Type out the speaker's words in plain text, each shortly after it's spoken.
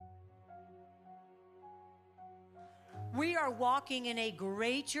We are walking in a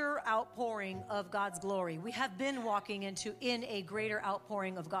greater outpouring of God's glory. We have been walking in a greater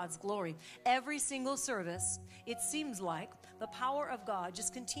outpouring of God's glory. Every single service, it seems like the power of God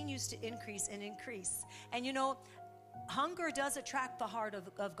just continues to increase and increase. And you know, hunger does attract the heart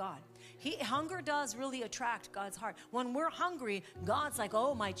of God. Hunger does really attract God's heart. When we're hungry, God's like,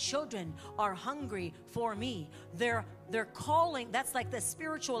 oh, my children are hungry for me. They're calling. That's like the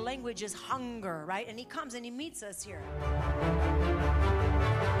spiritual language is hunger, right? And he comes and he meets us here.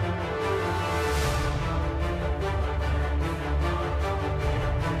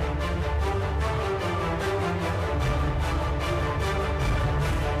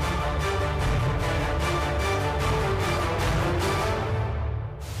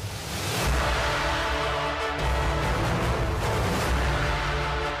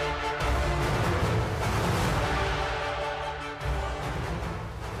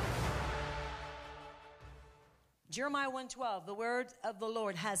 Jeremiah 1:12, the word of the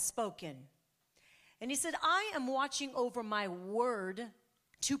Lord has spoken. And he said, I am watching over my word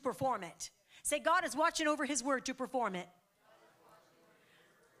to perform it. Say, God is watching over his word to perform it.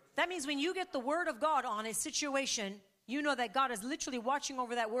 That means when you get the word of God on a situation, you know that God is literally watching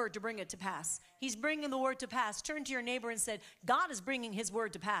over that word to bring it to pass. He's bringing the word to pass. Turn to your neighbor and say, God is bringing his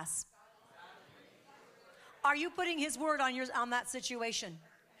word to pass. Are you putting his word on that situation?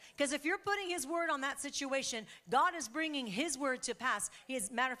 Because if you're putting his word on that situation, God is bringing his word to pass.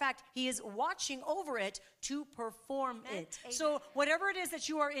 Matter of fact, he is watching over it to perform it. Amen. So whatever it is that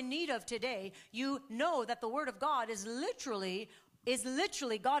you are in need of today, you know that the word of God is literally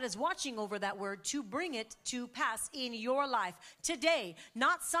God is watching over that word to bring it to pass in your life today,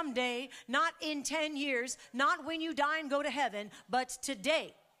 not someday, not in 10 years, not when you die and go to heaven, but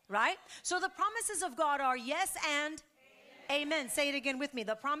today, right? So the promises of God are yes and amen. Say it again with me.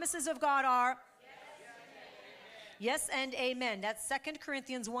 The promises of God are yes and amen. That's 2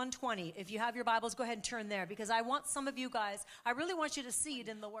 Corinthians 1:20. If you have your Bibles, go ahead and turn there, because I want some of you guys, I really want you to see it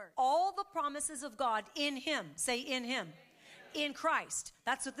in the word. All the promises of God in him. Say in him. In Christ.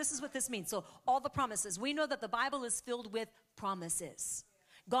 This is what this means. So all the promises. We know that the Bible is filled with promises.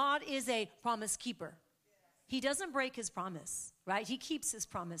 God is a promise keeper. He doesn't break his promise, right? He keeps his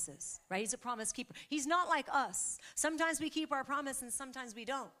promises, right? He's a promise keeper. He's not like us. Sometimes we keep our promise and sometimes we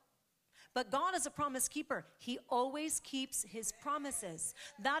don't. But God is a promise keeper. He always keeps his promises.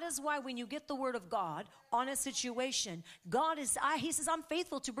 That is why when you get the word of God on a situation, he says, I'm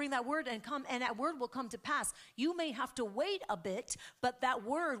faithful to bring that word and that word will come to pass. You may have to wait a bit, but that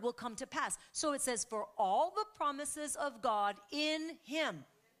word will come to pass. So it says, for all the promises of God in him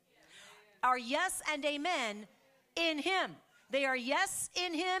are yes and amen in him. They are yes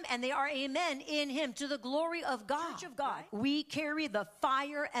in him and they are amen in him, to the glory of God. Church of God, we carry the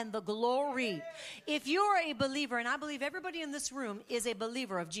fire and the glory. If you're a believer, and I believe everybody in this room is a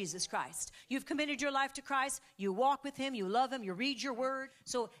believer of Jesus Christ. You've committed your life to Christ. You walk with him. You love him. You read your word.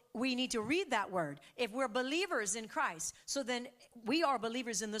 So we need to read that word. If we're believers in Christ, so then we are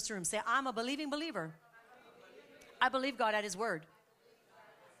believers in this room. Say, I'm a believing believer. I believe God at his word.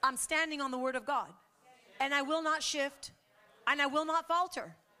 I'm standing on the word of God, and I will not shift, and I will not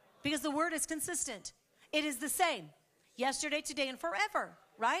falter, because the word is consistent. It is the same yesterday, today, and forever,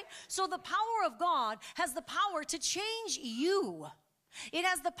 right? So the power of God has the power to change you. It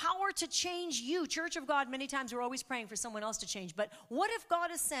has the power to change you. Church of God, many times we're always praying for someone else to change. But what if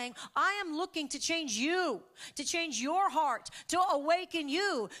God is saying, I am looking to change you, to change your heart, to awaken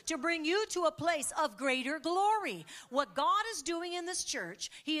you, to bring you to a place of greater glory? What God is doing in this church,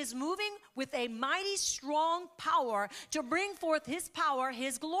 he is moving with a mighty strong power to bring forth his power,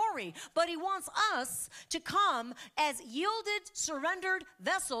 his glory. But he wants us to come as yielded, surrendered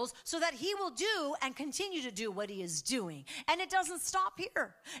vessels so that he will do and continue to do what he is doing. And it doesn't stop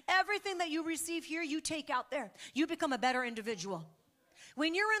here. Everything that you receive here, you take out there. You become a better individual.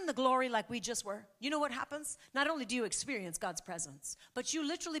 When you're in the glory like we just were, you know what happens? Not only do you experience God's presence, but you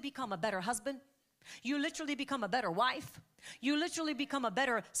literally become a better husband. You literally become a better wife. You literally become a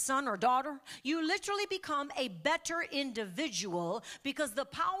better son or daughter. You literally become a better individual, because the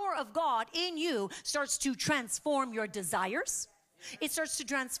power of God in you starts to transform your desires. It starts to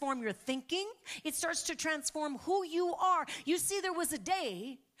transform your thinking. It starts to transform who you are. You see, there was a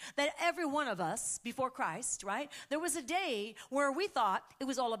day that every one of us before Christ, right? There was a day where we thought it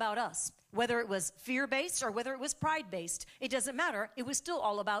was all about us. Whether it was fear-based or whether it was pride-based, it doesn't matter. It was still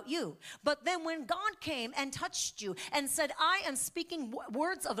all about you. But then when God came and touched you and said, I am speaking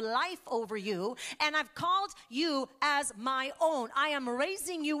words of life over you, and I've called you as my own. I am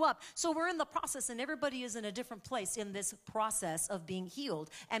raising you up. So we're in the process, and everybody is in a different place in this process of being healed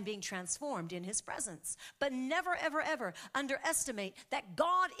and being transformed in his presence. But never, ever, ever underestimate that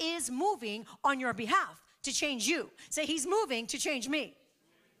God is moving on your behalf to change you. Say, he's moving to change me.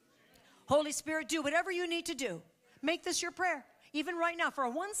 Holy Spirit, do whatever you need to do. Make this your prayer. Even right now, for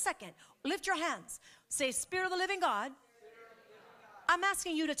 1 second, lift your hands. Say, Spirit of the living God, I'm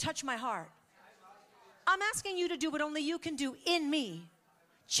asking you to touch my heart. I'm asking you to do what only you can do in me.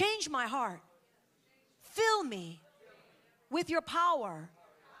 Change my heart. Fill me with your power,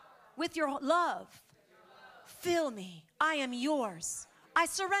 with your love. Fill me. I am yours. I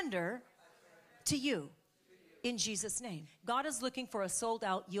surrender to you. In Jesus' name. God is looking for a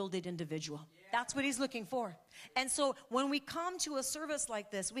sold-out, yielded individual. That's what he's looking for. And so when we come to a service like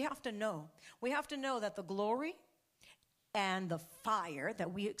this, we have to know that the glory and the fire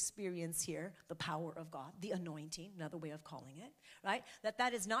that we experience here, the power of God, the anointing, another way of calling it, right?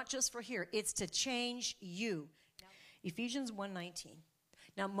 That is not just for here. It's to change you. Now, Ephesians 1:19.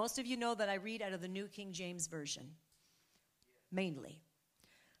 Now, most of you know that I read out of the New King James Version, mainly.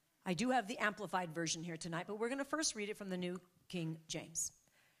 I do have the Amplified Version here tonight, but we're going to first read it from the New King James.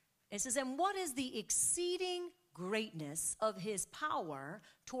 It says, and what is the exceeding greatness of his power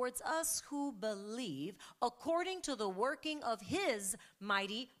towards us who believe, according to the working of his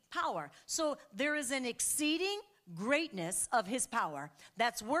mighty power. So there is an exceeding greatness of his power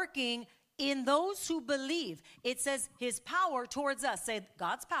that's working in those who believe. It says his power towards us. Say,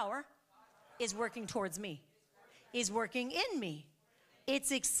 God's power is working towards me. Is working in me.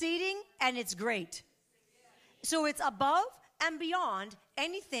 It's exceeding and it's great. So it's above and beyond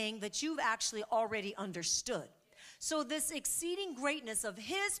anything that you've actually already understood. So this exceeding greatness of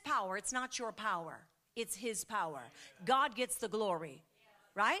his power, it's not your power. It's his power. God gets the glory,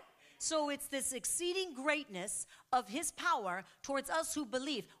 right? So it's this exceeding greatness of his power towards us who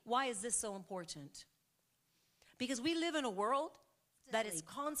believe. Why is this so important? Because we live in a world that is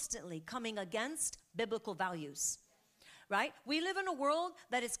constantly coming against biblical values. Right? We live in a world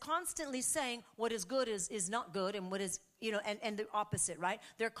that is constantly saying what is good is not good, and what is, and the opposite, right?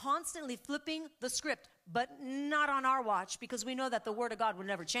 They're constantly flipping the script, but not on our watch, because we know that the word of God will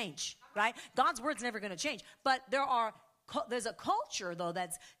never change, right? God's word's never going to change. But there's a culture, though,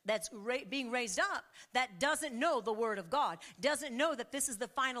 that's being raised up that doesn't know the word of God, doesn't know that this is the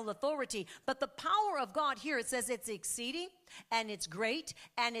final authority. But the power of God here, it says it's exceeding and it's great,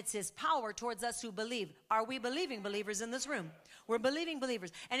 and it's his power towards us who believe. Are we believing believers in this room? We're believing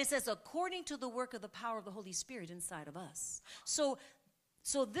believers. And it says according to the work of the power of the Holy Spirit inside of us.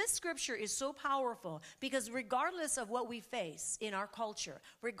 So this scripture is so powerful, because regardless of what we face in our culture,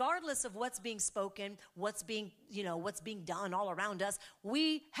 regardless of what's being spoken, what's being done all around us,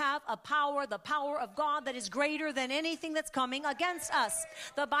 we have a power, the power of God, that is greater than anything that's coming against us.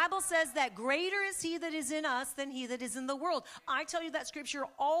 The Bible says that greater is he that is in us than he that is in the world. I tell you that scripture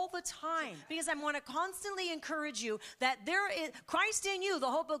all the time, because I want to constantly encourage you that Christ in you,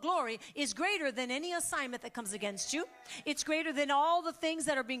 the hope of glory, is greater than any assignment that comes against you. It's greater than all the things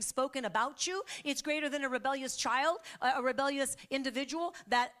that are being spoken about you. It's greater than a rebellious child, a rebellious individual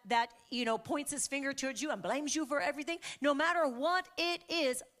that points his finger towards you and blames you for everything. No matter what it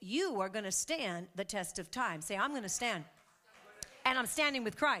is, you are going to stand the test of time. Say, I'm going to stand. And I'm standing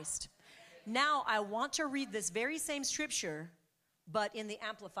with Christ. Now I want to read this very same scripture, but in the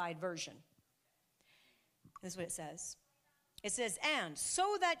Amplified Version. This is what it says. It says, and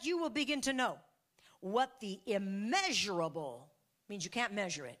so that you will begin to know what the immeasurable means. You can't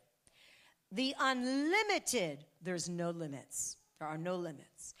measure it. The unlimited, there's no limits. There are no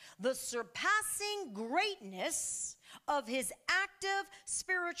limits. The surpassing greatness of his active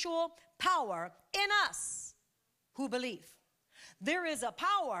spiritual power in us who believe. There is a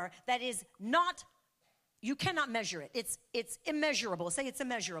power that is not, you cannot measure it. It's immeasurable. Say it's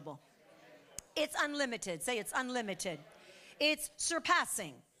immeasurable. It's unlimited. Say it's unlimited. It's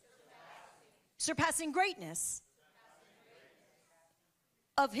surpassing. Surpassing greatness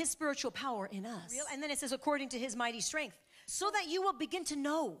of his spiritual power in us. And then it says according to his mighty strength, so that you will begin to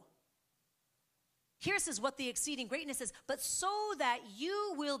know. Here says what the exceeding greatness is, but so that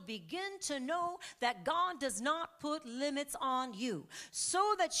you will begin to know that God does not put limits on you.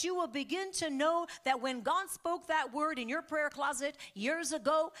 So that you will begin to know that when God spoke that word in your prayer closet years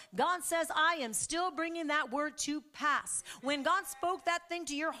ago, God says, I am still bringing that word to pass. When God spoke that thing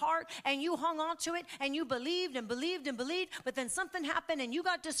to your heart and you hung on to it and you believed and believed and believed, but then something happened and you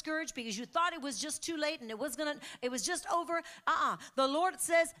got discouraged because you thought it was just too late and it was just over. The Lord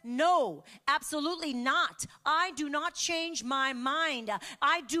says, no, absolutely not. I do not change my mind.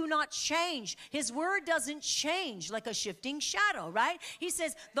 I do not change. His word doesn't change like a shifting shadow, right? He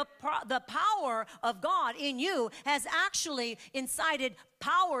says the power of God in you has actually incited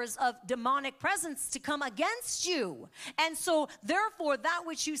powers of demonic presence to come against you. And so therefore that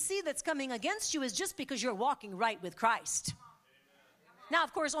which you see that's coming against you is just because you're walking right with Christ. Now,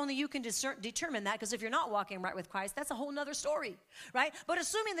 of course, only you can determine that, because if you're not walking right with Christ, that's a whole nother story, right? But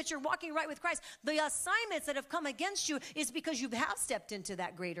assuming that you're walking right with Christ, the assignments that have come against you is because you have stepped into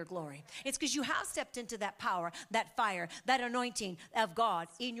that greater glory. It's because you have stepped into that power, that fire, that anointing of God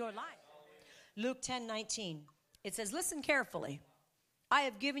in your life. Luke 10:19, it says, listen carefully. I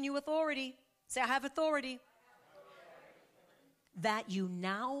have given you authority. Say, I have authority. That you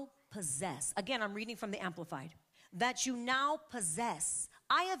now possess. Again, I'm reading from the Amplified. That you now possess.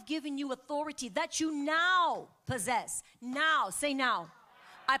 I have given you authority that you now possess. Now, say now.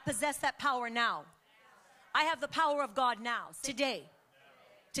 I possess that power now. I have the power of God now, today.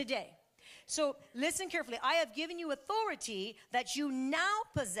 Today. So listen carefully. I have given you authority that you now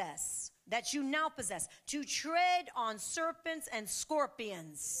possess. That you now possess. To tread on serpents and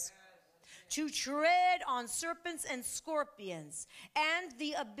scorpions. To tread on serpents and scorpions, and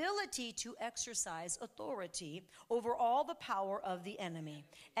the ability to exercise authority over all the power of the enemy.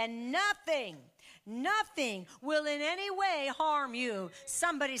 And nothing will in any way harm you.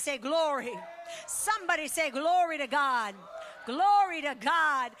 Somebody say glory. Somebody say glory to God. Glory to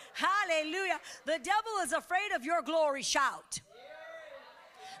God. Hallelujah. The devil is afraid of your glory. Shout.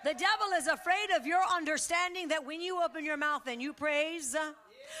 The devil is afraid of your understanding that when you open your mouth and you praise,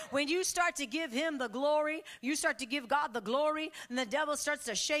 when you start to give him the glory, you start to give God the glory, and the devil starts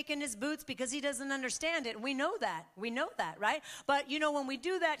to shake in his boots because he doesn't understand it. We know that, right? But you know, when we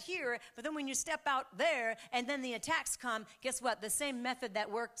do that here, but then when you step out there and then the attacks come, guess what? The same method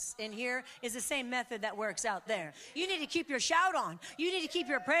that works in here is the same method that works out there. You need to keep your shout on. You need to keep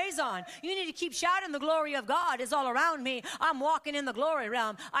your praise on. You need to keep shouting, the glory of God is all around me. I'm walking in the glory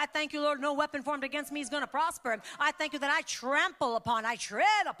realm. I thank you, Lord, no weapon formed against me is going to prosper. I thank you that I tread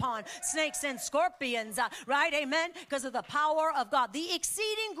upon snakes and scorpions, right? Amen. Because of the power of God, the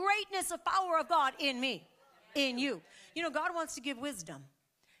exceeding greatness of power of God in me, in you. You know, God wants to give wisdom.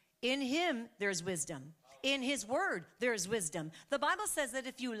 In him, there's wisdom. In his word, there's wisdom. The Bible says that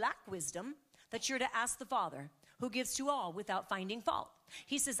if you lack wisdom, that you're to ask the Father, who gives to all without finding fault.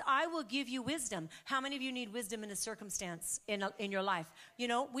 He says, I will give you wisdom. How many of you need wisdom in a circumstance in your life? You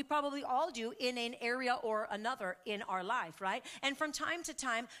know, we probably all do in an area or another in our life, right? And from time to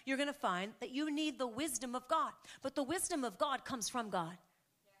time, you're going to find that you need the wisdom of God. But the wisdom of God comes from God.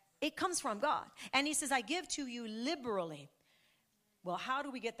 It comes from God. And he says, I give to you liberally. Well, how do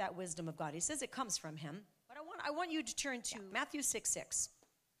we get that wisdom of God? He says it comes from him. But I want you to turn to Matthew 6:6.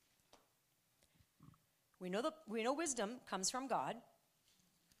 We know wisdom comes from God.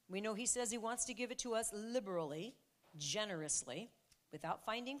 We know he says he wants to give it to us liberally, generously, without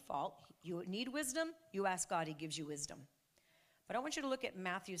finding fault. You need wisdom, you ask God, he gives you wisdom. But I want you to look at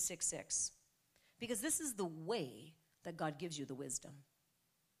Matthew 6:6, because this is the way that God gives you the wisdom.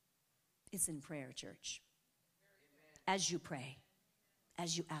 It's in prayer, church. As you pray,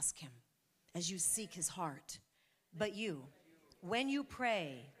 as you ask him, as you seek his heart. But you, when you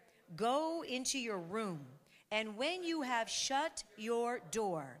pray, go into your room, and when you have shut your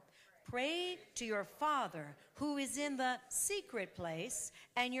door, pray to your Father who is in the secret place,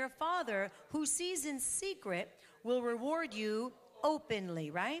 and your Father who sees in secret will reward you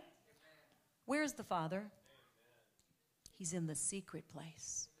openly, right? Where's the Father? He's in the secret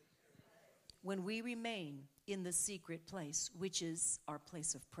place. When we remain in the secret place, which is our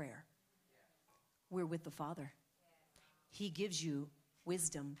place of prayer, we're with the Father. He gives you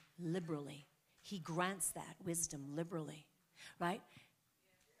wisdom liberally. He grants that wisdom liberally, right?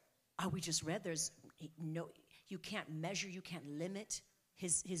 We just read there's no, you can't measure, you can't limit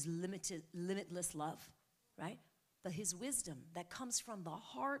his limitless love, right? But his wisdom that comes from the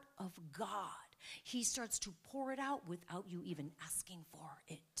heart of God, he starts to pour it out without you even asking for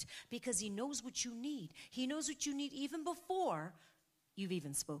it, because he knows what you need. He knows what you need even before you've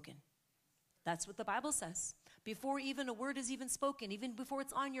even spoken. That's what the Bible says. Before even a word is even spoken, even before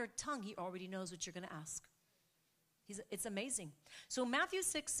it's on your tongue, he already knows what you're going to ask. It's amazing. So Matthew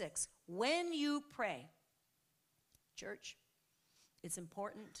 6:6, when you pray, church, it's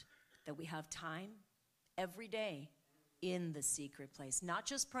important that we have time every day in the secret place. Not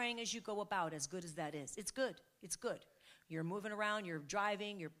just praying as you go about, as good as that is. It's good. It's good. You're moving around, you're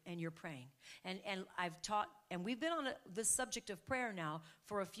driving, and you're praying. And I've taught, and we've been on this subject of prayer now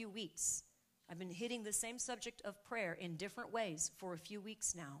for a few weeks. I've been hitting the same subject of prayer in different ways for a few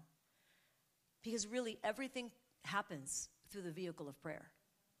weeks now. Because really everything happens through the vehicle of prayer.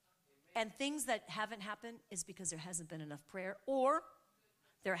 And things that haven't happened is because there hasn't been enough prayer, or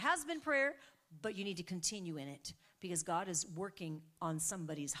there has been prayer, but you need to continue in it because God is working on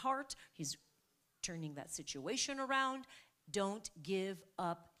somebody's heart. He's turning that situation around. Don't give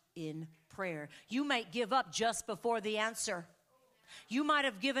up in prayer. You might give up just before the answer. You might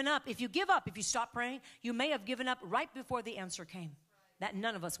have given up. If you give up, if you stop praying, you may have given up right before the answer came. That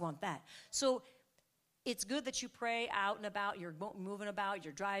none of us want that. So it's good that you pray out and about, you're moving about,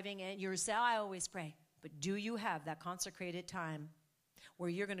 you're driving, and you're saying, I always pray. But do you have that consecrated time where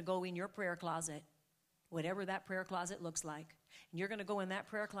you're going to go in your prayer closet, whatever that prayer closet looks like, and you're going to go in that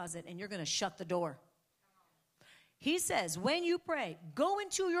prayer closet and you're going to shut the door? He says, when you pray, go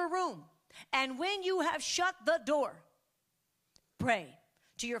into your room, and when you have shut the door, pray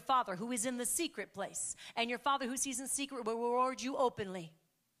to your Father who is in the secret place, and your Father who sees in secret will reward you openly.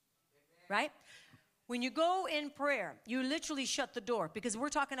 Right? When you go in prayer, you literally shut the door, because we're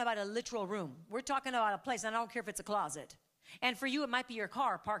talking about a literal room. We're talking about a place, and I don't care if it's a closet. And for you, it might be your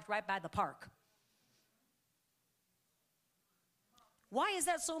car parked right by the park. Why is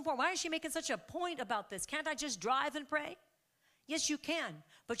that so important? Why is she making such a point about this? Can't I just drive and pray? Yes, you can,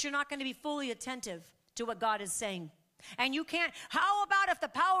 but you're not going to be fully attentive to what God is saying. And you can't. How about if the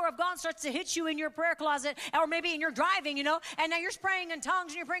power of God starts to hit you in your prayer closet, or maybe in your driving, and now you're praying in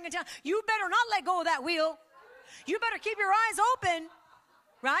tongues and you're praying in tongues. You better not let go of that wheel. You better keep your eyes open,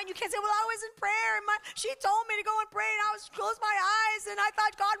 right? You can't say, well, I was in prayer and she told me to go and pray, and I was closed my eyes and I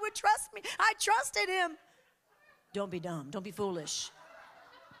thought God would trust me. I trusted him. Don't be dumb. Don't be foolish.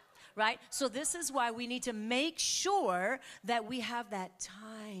 Right? So this is why we need to make sure that we have that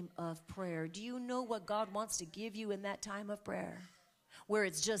time of prayer. Do you know what God wants to give you in that time of prayer? Where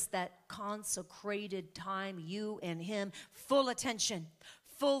it's just that consecrated time, you and him, full attention,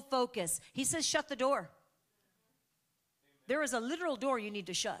 full focus. He says, shut the door. There is a literal door you need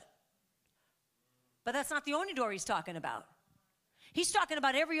to shut. But that's not the only door he's talking about. He's talking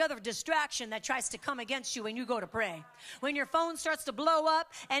about every other distraction that tries to come against you when you go to pray. When your phone starts to blow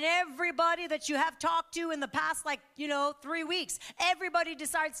up, and everybody that you have talked to in the past, 3 weeks, everybody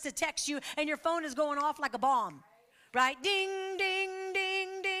decides to text you, and your phone is going off like a bomb, right? Ding, ding,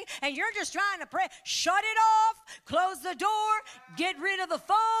 ding, ding. And you're just trying to pray. Shut it off. Close the door. Get rid of the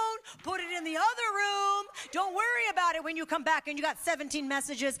phone. Put it in the other room. Don't worry about it when you come back and you got 17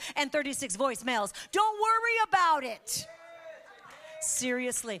 messages and 36 voicemails. Don't worry about it.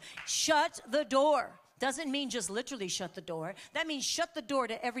 Seriously, shut the door. Doesn't mean just literally shut the door. That means shut the door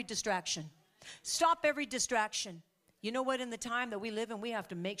to every distraction. Stop every distraction. You know what? In the time that we live in, we have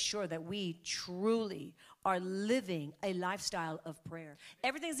to make sure that we truly are living a lifestyle of prayer.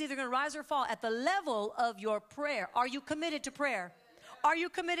 Everything's either going to rise or fall at the level of your prayer. Are you committed to prayer? Are you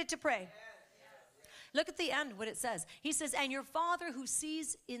committed to pray? Look at the end, what it says. He says, and your Father who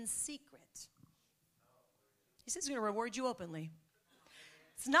sees in secret. He says he's going to reward you openly.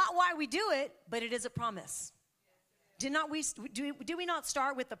 It's not why we do it, but it is a promise. Did we not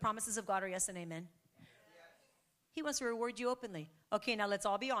start with the promises of God, or yes and amen? He wants to reward you openly. Okay, now let's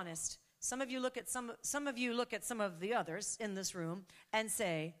all be honest. Some of you look at some of the others in this room and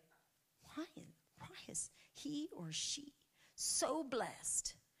say, why is he or she so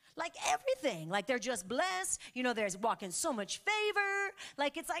blessed? Like everything, like they're just blessed. They're walking so much favor.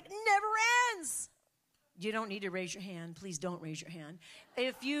 Like it's like never ends. You don't need to raise your hand. Please don't raise your hand.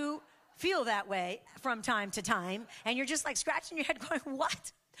 If you feel that way from time to time, and you're just like scratching your head going,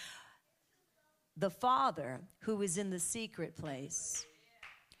 what? The Father who is in the secret place,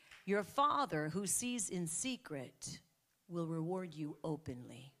 your Father who sees in secret will reward you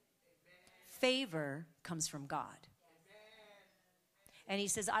openly. Favor comes from God. And he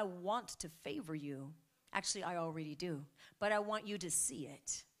says, I want to favor you. Actually, I already do. But I want you to see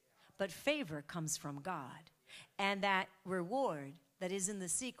it. But favor comes from God. And that reward that is in the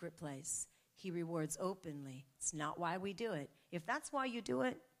secret place, he rewards openly. It's not why we do it. If that's why you do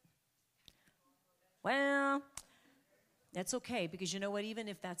it, well, that's okay. Because you know what? Even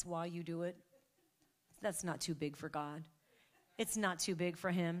if that's why you do it, that's not too big for God. It's not too big for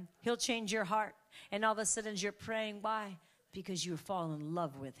him. He'll change your heart. And all of a sudden you're praying. Why? Because you fall in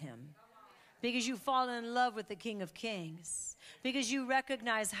love with him. Because you fall in love with the King of Kings. Because you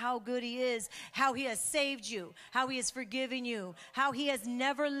recognize how good he is, how he has saved you, how he has forgiven you, how he has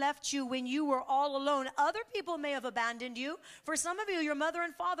never left you when you were all alone. Other people may have abandoned you. For some of you, your mother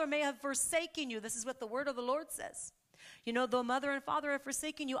and father may have forsaken you. This is what the word of the Lord says. You know, though mother and father have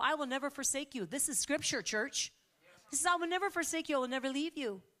forsaken you, I will never forsake you. This is scripture, church. This is, I will never forsake you. I will never leave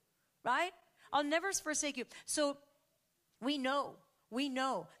you. Right? I'll never forsake you. So we know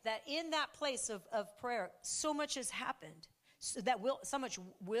that in that place of prayer, so much has happened. So much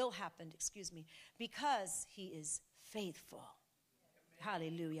will happen, because he is faithful.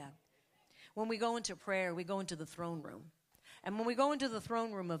 Hallelujah. When we go into prayer, we go into the throne room. And when we go into the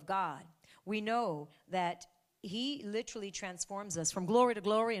throne room of God, we know that he literally transforms us from glory to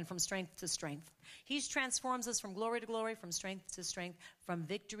glory and from strength to strength. He transforms us from glory to glory, from strength to strength, from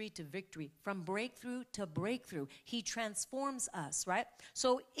victory to victory, from breakthrough to breakthrough. He transforms us, right?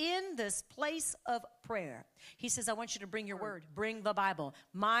 So in this place of prayer, he says, I want you to bring your word. Bring the Bible.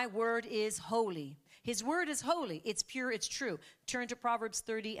 My word is holy. His word is holy. It's pure. It's true. Turn to Proverbs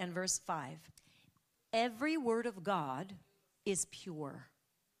 30 and verse 5. Every word of God is pure.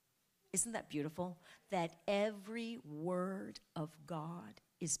 Isn't that beautiful? That every word of God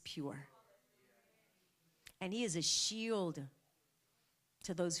is pure. And he is a shield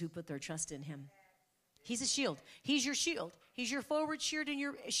to those who put their trust in him. He's a shield. He's your shield. He's your forward shield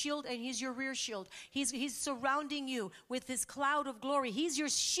and he's your rear shield. He's surrounding you with his cloud of glory. He's your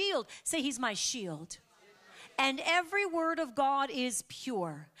shield. Say, he's my shield. And every word of God is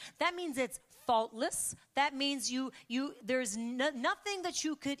pure. That means it's faultless. That means there's nothing that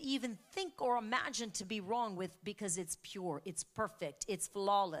you could even think or imagine to be wrong with, because it's pure, it's perfect, it's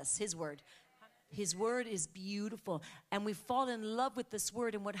flawless. His word is beautiful, and we fall in love with this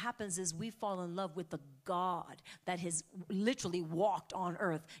word. And what happens is we fall in love with the God that has literally walked on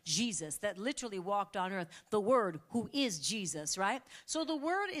earth, Jesus that literally walked on earth, the word who is Jesus, right? So the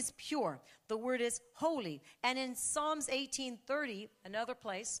word is pure, the word is holy. And in Psalms 18:30, another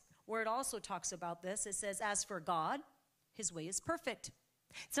place where it also talks about this, it says, as for God, his way is perfect.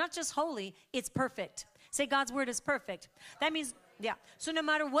 It's not just holy, it's perfect. Say, God's word is perfect. That means, yeah. So no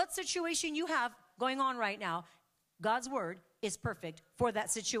matter what situation you have going on right now, God's word is perfect for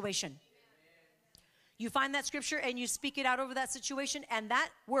that situation. You find that scripture and you speak it out over that situation, and that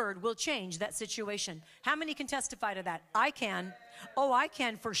word will change that situation. How many can testify to that? I can. Oh, I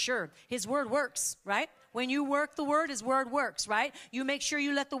can for sure. His word works, right? When you work the word, his word works, right? You make sure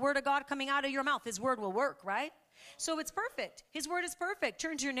you let the word of God coming out of your mouth. His word will work, right? So it's perfect. His word is perfect.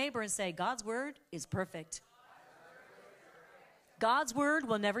 Turn to your neighbor and say, God's word is perfect. God's word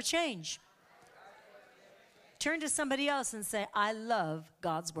will never change. Turn to somebody else and say, I love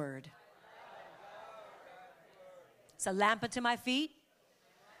God's word. It's a lamp unto my feet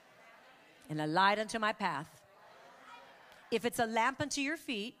and a light unto my path. If it's a lamp unto your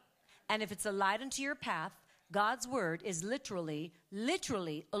feet and if it's a light unto your path, God's word is literally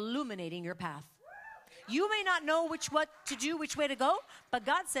illuminating your path. You may not know what to do, which way to go, but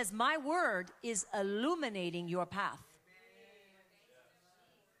God says, my word is illuminating your path.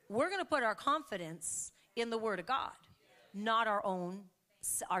 We're going to put our confidence in the word of God, not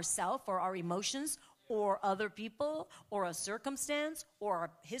ourself or our emotions or other people or a circumstance or a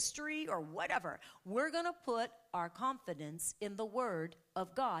history or whatever. We're going to put our confidence in the word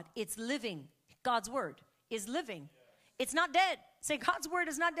of God. It's living. God's word is living. It's not dead. Say, God's word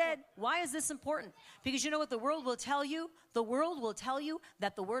is not dead. Why is this important? Because you know what the world will tell you? The world will tell you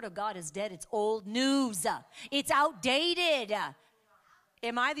that the word of God is dead. It's old news. It's outdated.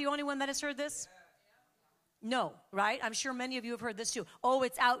 Am I the only one that has heard this? No, right? I'm sure many of you have heard this too. Oh,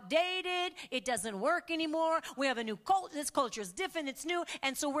 it's outdated. It doesn't work anymore. We have a new culture. This culture is different. It's new.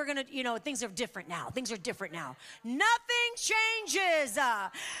 And so we're going to, things are different now. Things are different now. Nothing changes.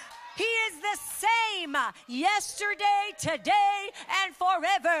 He is the same yesterday, today, and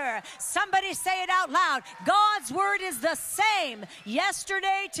forever. Somebody say it out loud. God's word is the same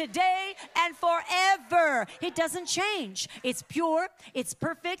yesterday, today, and forever. It doesn't change. It's pure. It's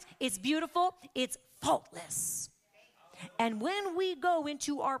perfect. It's beautiful. It's faultless. And when we go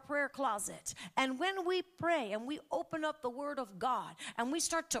into our prayer closet and when we pray and we open up the word of God and we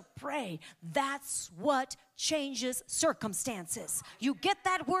start to pray, that's what changes circumstances. You get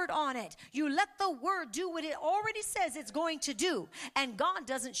that word on it. You let the word do what it already says it's going to do. And God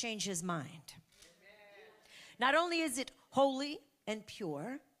doesn't change his mind. Not only is it holy and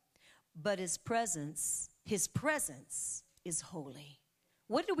pure, but his presence is holy.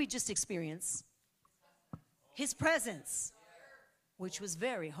 What did we just experience? His presence. which was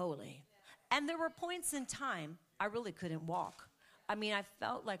very holy. And there were points in time I really couldn't walk. I mean, I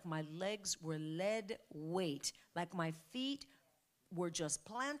felt like my legs were lead weight, like my feet were just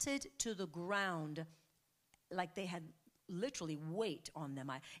planted to the ground, like they had literally weight on them.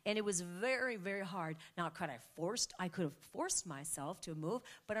 And it was very, very hard. Now, I could have forced myself to move,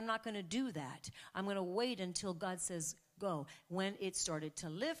 but I'm not going to do that. I'm going to wait until God says, go. When it started to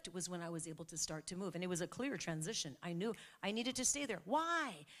lift was when I was able to start to move. And it was a clear transition. I knew I needed to stay there.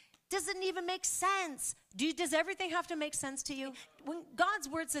 Why? Doesn't even make sense. Does everything have to make sense to you? When God's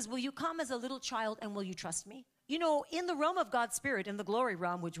word says, will you come as a little child and will you trust me? You know, in the realm of God's spirit, in the glory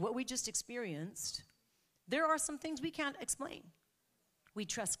realm, which what we just experienced, there are some things we can't explain. We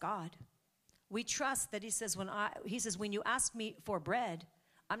trust God. We trust that he says, when you ask me for bread,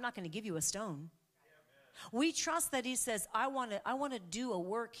 I'm not going to give you a stone. We trust that he says, I want to do a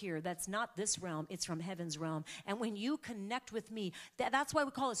work here that's not this realm, it's from heaven's realm. And when you connect with me, that's why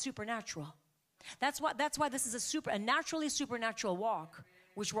we call it supernatural. That's why this is a naturally supernatural walk,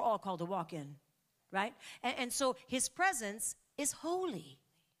 which we're all called to walk in, right? And so his presence is holy.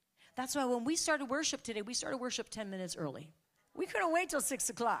 That's why when we started worship today, we started worship 10 minutes early. We couldn't wait till 6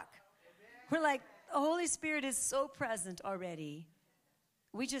 o'clock. We're like, the Holy Spirit is so present already.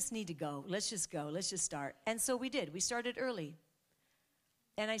 We just need to go. Let's just go. Let's just start. And so we did. We started early.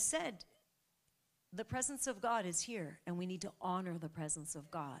 And I said, the presence of God is here, and we need to honor the presence of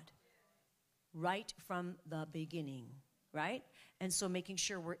God right from the beginning, right? And so making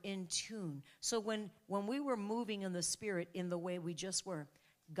sure we're in tune. So when we were moving in the Spirit in the way we just were,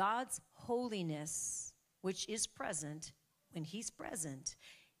 God's holiness, which is present, when he's present,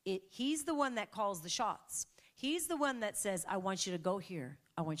 he's the one that calls the shots. He's the one that says, I want you to go here.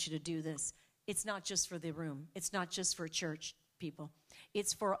 I want you to do this. It's not just for the room. It's not just for church people.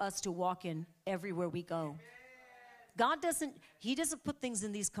 It's for us to walk in everywhere we go. God doesn't put things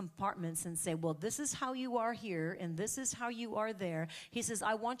in these compartments and say, well, this is how you are here and this is how you are there. He says,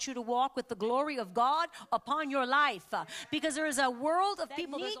 I want you to walk with the glory of God upon your life. Because there is a world of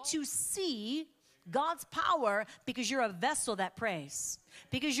people that need to see God's power, because you're a vessel that prays.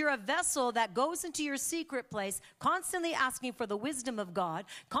 Because you're a vessel that goes into your secret place, constantly asking for the wisdom of God,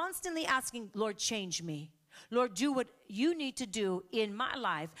 constantly asking, Lord, change me. Lord, do what you need to do in my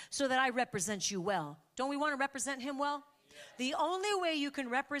life so that I represent you well. Don't we want to represent him well? The only way you can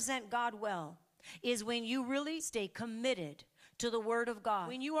represent God well is when you really stay committed to the word of God.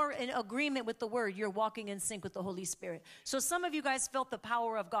 When you are in agreement with the word, you're walking in sync with the Holy Spirit. So some of you guys felt the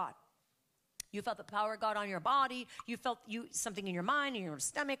power of God. You felt the power of God on your body. You felt something in your mind, in your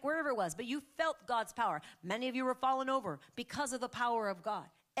stomach, wherever it was. But you felt God's power. Many of you were falling over because of the power of God.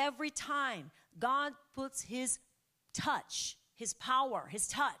 Every time God puts his touch, his power, his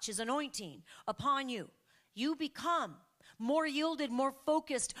touch, his anointing upon you, you become more yielded, more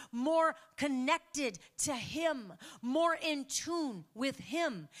focused, more connected to him, more in tune with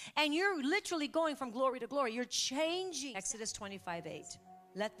him. And you're literally going from glory to glory. You're changing. Exodus 25:8.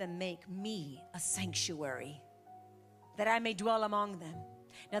 Let them make me a sanctuary, that I may dwell among them.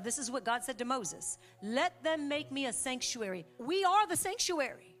 Now, this is what God said to Moses. Let them make me a sanctuary. We are the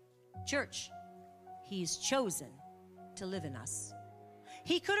sanctuary. Church, he's chosen to live in us.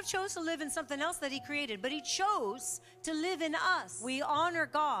 He could have chose to live in something else that he created, but he chose to live in us. We honor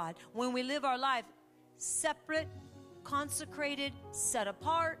God when we live our life separate, consecrated, set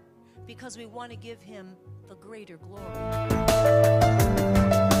apart, because we want to give him the greater glory.